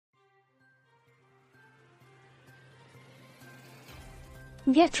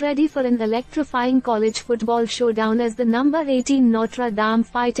Get ready for an electrifying college football showdown as the number 18 Notre Dame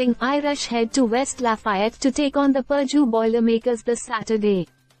Fighting Irish head to West Lafayette to take on the Purdue Boilermakers this Saturday.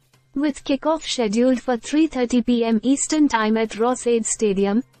 With kickoff scheduled for 3:30 p.m. Eastern Time at Sociedad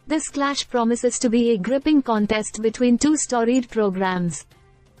Stadium, this clash promises to be a gripping contest between two storied programs.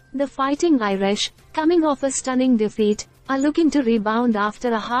 The Fighting Irish, coming off a stunning defeat, are looking to rebound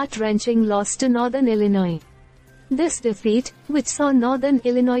after a heart-wrenching loss to Northern Illinois. This defeat, which saw Northern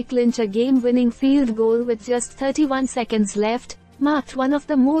Illinois clinch a game-winning field goal with just 31 seconds left, marked one of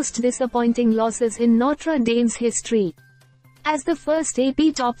the most disappointing losses in Notre Dame's history. As the first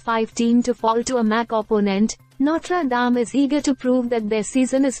AP Top 5 team to fall to a MAC opponent, Notre Dame is eager to prove that their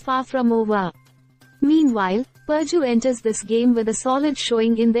season is far from over. Meanwhile, Purdue enters this game with a solid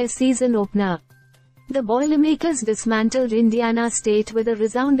showing in their season opener. The Boilermakers dismantled Indiana State with a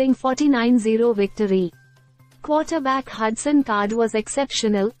resounding 49-0 victory. Quarterback Hudson Card was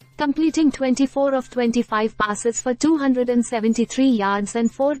exceptional, completing 24 of 25 passes for 273 yards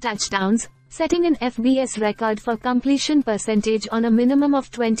and 4 touchdowns, setting an FBS record for completion percentage on a minimum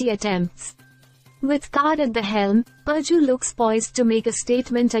of 20 attempts. With Card at the helm, Purdue looks poised to make a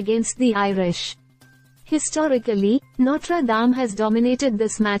statement against the Irish. Historically, Notre Dame has dominated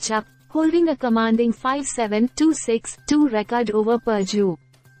this matchup, holding a commanding 5-7, 2-6, 2 record over Purdue.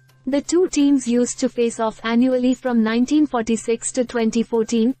 The two teams used to face off annually from 1946 to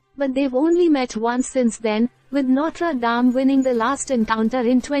 2014, but they've only met once since then, with Notre Dame winning the last encounter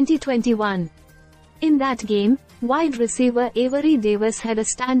in 2021. In that game, wide receiver Avery Davis had a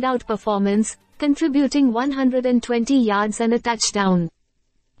standout performance, contributing 120 yards and a touchdown.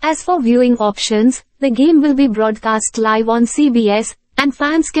 As for viewing options, the game will be broadcast live on CBS, and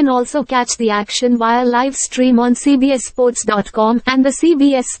fans can also catch the action via live stream on cbssports.com and the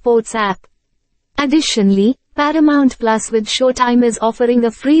CBS Sports app. Additionally, Paramount Plus with Showtime is offering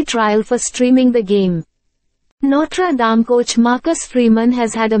a free trial for streaming the game. Notre Dame coach Marcus Freeman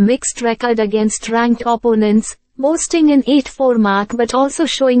has had a mixed record against ranked opponents, boasting an 8-4 mark but also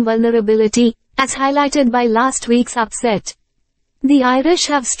showing vulnerability, as highlighted by last week's upset. The Irish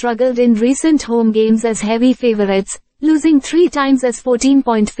have struggled in recent home games as heavy favorites, losing 3 times as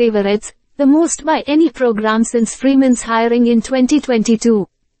 14-point favorites, the most by any program since Freeman's hiring in 2022.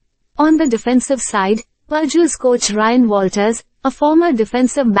 On the defensive side, Purdue's coach Ryan Walters, a former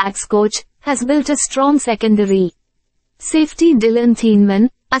defensive backs coach, has built a strong secondary. Safety Dylan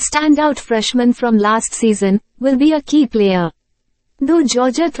Thieneman, a standout freshman from last season, will be a key player. Though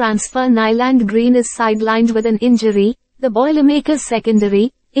Georgia transfer Nyland Green is sidelined with an injury, the Boilermakers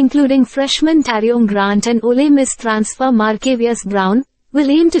secondary, including freshman Tarion Grant and Ole Miss transfer Marcavius Brown, will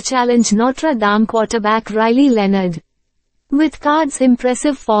aim to challenge Notre Dame quarterback Riley Leonard. With Card's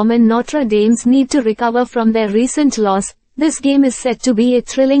impressive form and Notre Dame's need to recover from their recent loss, this game is set to be a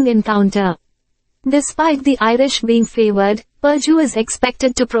thrilling encounter. Despite the Irish being favored, Purdue is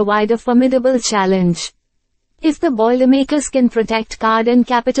expected to provide a formidable challenge. If the Boilermakers can protect Card and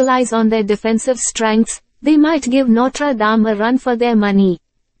capitalize on their defensive strengths, they might give Notre Dame a run for their money.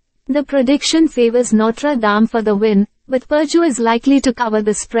 The prediction favors Notre Dame for the win, but Purdue is likely to cover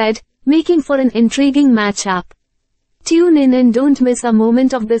the spread, making for an intriguing matchup. Tune in and don't miss a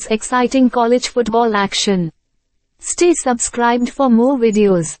moment of this exciting college football action. Stay subscribed for more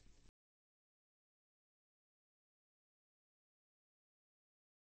videos.